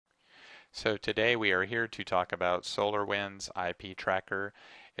So today we are here to talk about SolarWinds IP Tracker.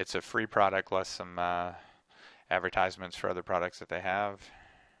 It's a free product, less some advertisements for other products that they have.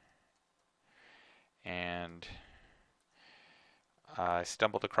 And I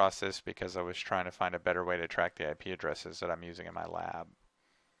stumbled across this because I was trying to find a better way to track the IP addresses that I'm using in my lab.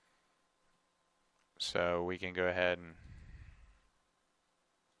 So we can go ahead and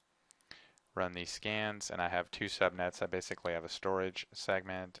run these scans, and I have two subnets. I basically have a storage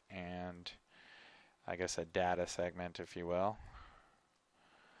segment and I guess a data segment, if you will.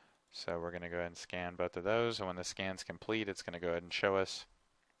 So we're going to go ahead and scan both of those, and when the scan's complete, it's going to go ahead and show us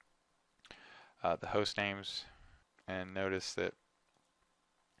the host names. And notice that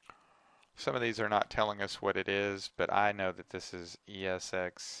some of these are not telling us what it is, but I know that this is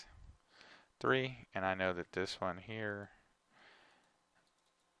ESX3, and I know that this one here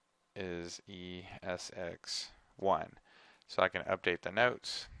is ESX1. So I can update the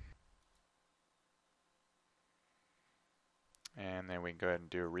notes, and then we can go ahead and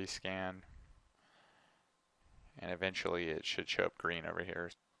do a rescan, and eventually it should show up green over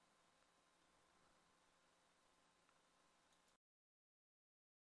here.